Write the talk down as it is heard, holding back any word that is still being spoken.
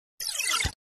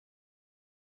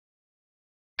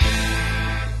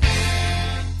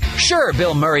Sure,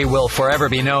 Bill Murray will forever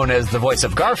be known as the voice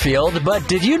of Garfield, but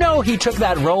did you know he took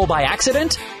that role by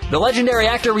accident? The legendary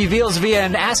actor reveals via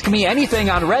an Ask Me Anything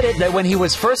on Reddit that when he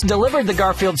was first delivered the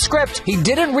Garfield script, he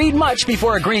didn't read much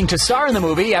before agreeing to star in the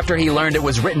movie after he learned it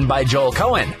was written by Joel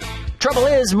Cohen. Trouble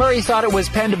is, Murray thought it was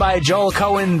penned by Joel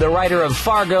Cohen, the writer of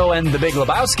Fargo and The Big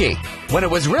Lebowski, when it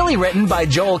was really written by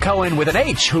Joel Cohen with an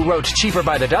H, who wrote Cheaper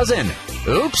by the Dozen.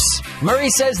 Oops.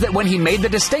 Murray says that when he made the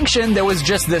distinction, there was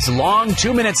just this long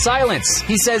 2-minute silence.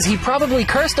 He says he probably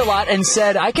cursed a lot and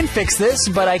said, I can fix this,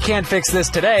 but I can't fix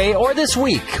this today or this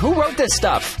week. Who wrote this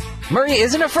stuff? Murray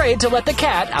isn't afraid to let the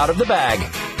cat out of the bag.